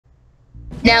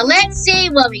Now let's see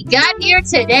what we got here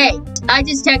today. I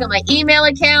just checked on my email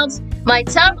accounts, my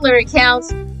Tumblr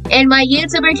accounts, and my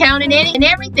YouTube account and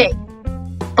everything.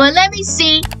 But let me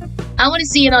see. I want to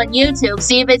see it on YouTube,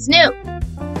 see if it's new.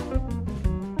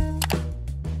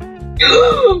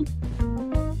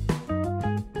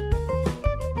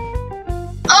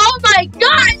 Oh my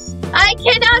gosh! I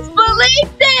cannot believe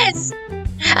this!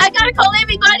 I gotta call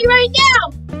everybody right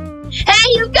now! Hey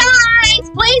you guys!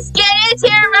 Please get in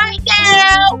here right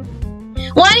now!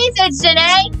 What is it,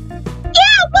 Shanae?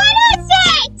 Yeah, what is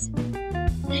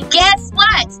it? Guess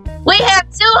what? We have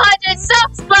 200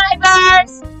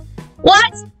 subscribers!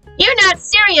 What? You're not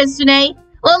serious, Shanae?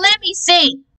 Well, let me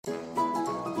see.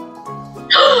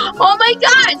 Oh my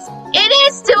gosh! It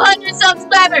is 200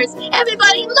 subscribers!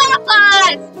 Everybody love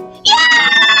us!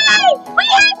 Yay! We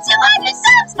have 200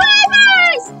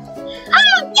 subscribers!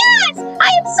 Oh yes! I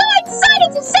am so excited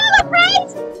to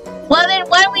celebrate! Well then,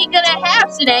 what are we gonna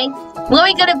have today? What are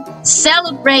we gonna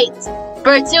celebrate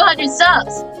for 200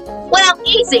 subs? Well,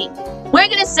 easy. We're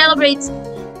gonna celebrate.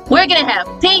 We're gonna have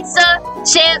pizza,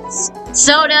 chips,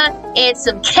 soda, and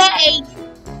some cake.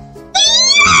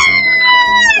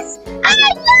 Yes! I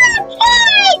love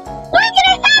cake! We're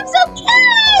gonna have some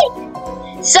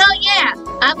cake! So yeah,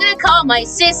 I'm gonna call my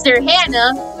sister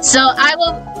Hannah, so I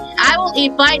will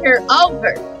invite her over.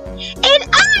 And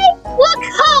I will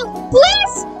call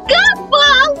Bliss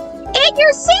Gumball and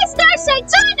your sister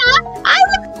Shaitana. I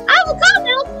will call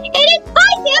them and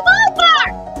invite them over.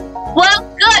 Well,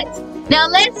 good. Now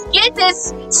let's get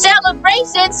this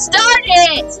celebration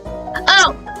started.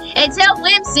 Oh, and tell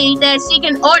Whimsy that she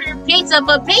can order pizza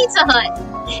for Pizza Hut.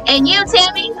 And you,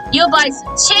 Tammy, you'll buy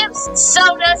some chips,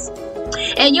 sodas,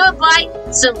 and you'll buy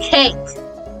some cake.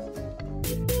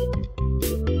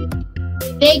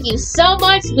 Thank you so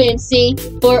much, Whimsy,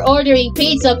 for ordering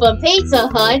pizza from Pizza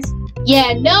Hut.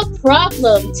 Yeah, no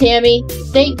problem, Tammy.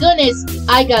 Thank goodness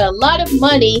I got a lot of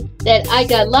money, that I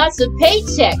got lots of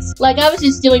paychecks. Like I was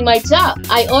just doing my job.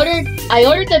 I ordered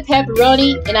the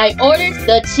pepperoni and I ordered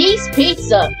the cheese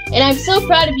pizza. And I'm so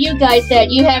proud of you guys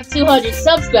that you have 200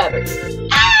 subscribers.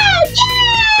 Oh,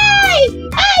 yay!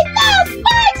 I love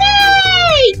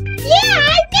party! Yeah,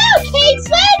 I know,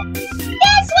 Katelyn!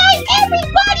 That's why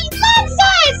everybody loves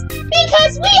us!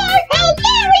 Because we are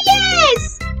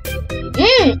hilarious!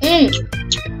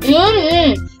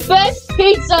 Best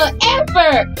pizza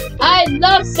ever! I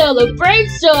love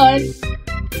celebration!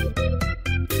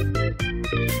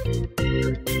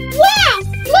 Wow!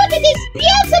 Look at this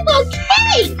beautiful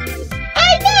cake!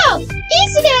 I know!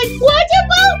 Isn't it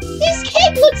wonderful? This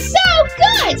cake looks so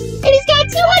good! And it's got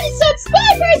 200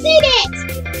 subscribers in it!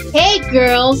 Hey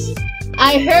girls!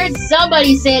 I heard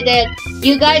somebody say that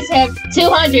you guys have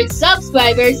 200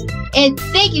 subscribers, and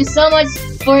thank you so much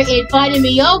for inviting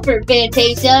me over,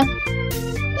 Fantasia.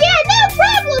 Yeah, no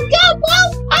problem, Gumbo!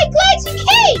 I'm glad you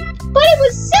came! But it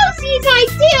was Susie's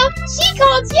idea! She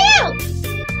called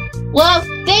you! Well,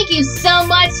 thank you so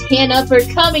much, Hannah, for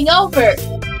coming over.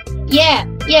 Yeah,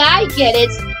 I get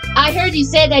it. I heard you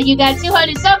said that you got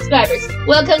 200 subscribers.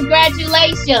 Well,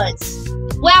 congratulations!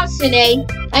 Wow, Shanae,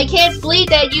 I can't believe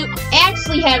that you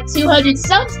actually have 200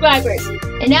 subscribers.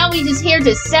 And now we're just here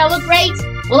to celebrate?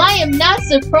 Well, I am not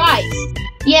surprised.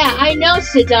 Yeah, I know,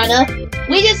 Shadana.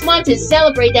 We just want to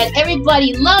celebrate that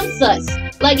everybody loves us,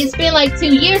 like it's been like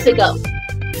 2 years ago.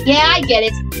 Yeah, I get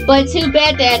it, but too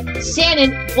bad that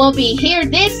Shannon won't be here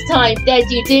this time, that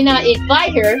you did not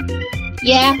invite her.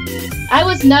 Yeah, I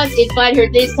was not invite her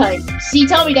this time. She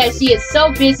told me that she is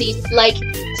so busy, like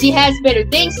she has better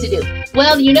things to do.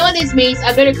 Well, you know what this means,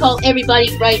 I better call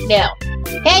everybody right now.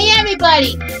 Hey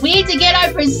everybody, we need to get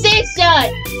our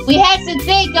position! We have to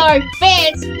thank our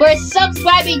fans for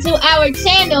subscribing to our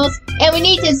channels, and we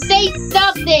need to say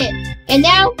something. And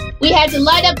now, we have to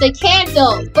light up the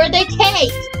candle for the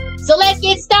cake. So let's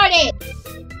get started.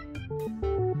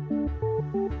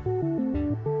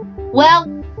 Well,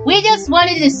 we just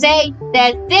wanted to say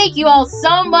that thank you all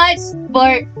so much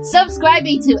for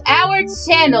subscribing to our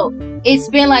channel. It's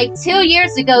been like 2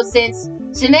 years ago since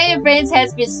Shanae and Friends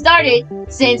has been started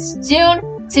since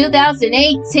June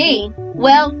 2018.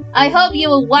 Well, I hope you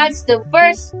will watch the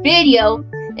first video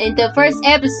and the first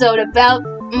episode about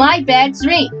my bad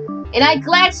dream. And I'm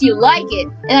glad you like it.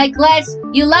 And I'm glad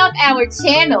you love our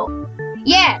channel.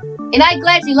 Yeah, and I'm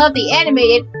glad you love the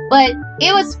animated, but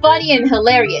it was funny and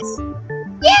hilarious.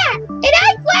 Yeah, and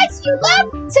I'm glad you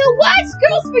love to watch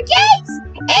Girls Brigades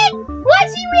and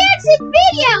watching reaction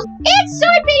videos and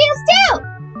short videos too.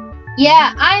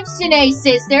 Yeah, I'm Shanae's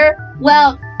sister.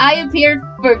 Well, I appeared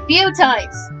for a few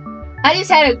times. I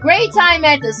just had a great time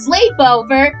at the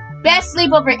sleepover. Best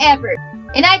sleepover ever.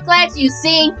 And I'm glad you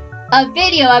seen a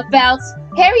video about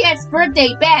Harriet's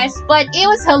birthday bash, but it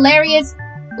was hilarious.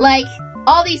 Like,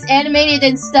 all these animated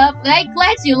and stuff. And I'm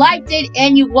glad you liked it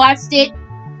and you watched it.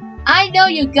 I know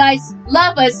you guys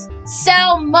love us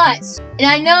so much. And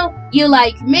I know you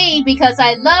like me because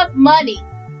I love money.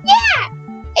 Yeah!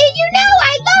 And you know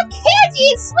I love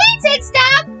candy and sweets and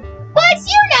stuff. But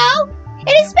you know,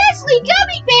 and especially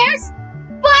gummy bears.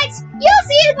 But you'll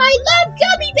see if I love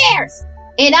gummy bears.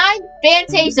 And I'm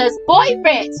Fantasia's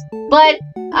boyfriend. But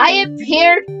I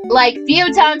appeared like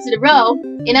few times in a row.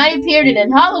 And I appeared in a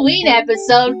Halloween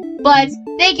episode. But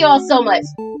thank you all so much.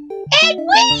 And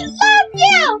we love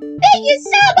you! Thank you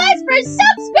so much for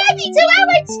subscribing to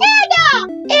our channel!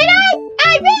 And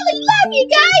I really love you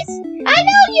guys! I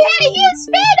know you had a huge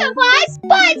fan of us,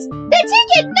 but the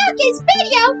Chicken Nuggets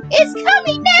video is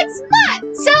coming next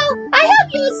month! So I hope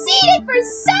you'll see it for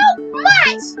so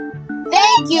much!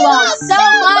 Thank you all so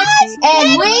much,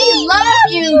 and we love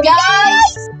you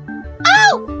guys!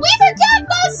 Oh, we forgot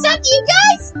about something, you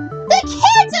guys! The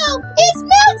candle is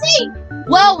melting!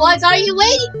 Well, what are you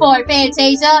waiting for,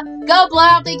 Fantasia? Go blow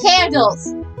out the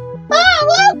candles.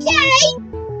 Oh, okay.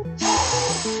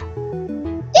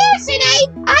 There, Shanae,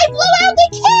 I blew out the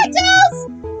candles.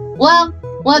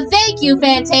 Well, thank you,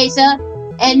 Fantasia.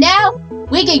 And now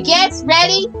we can get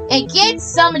ready and get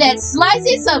some of that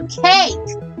slices of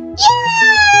cake.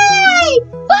 Yay!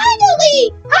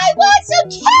 Finally, I want some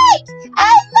cake.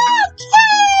 I love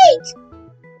cake.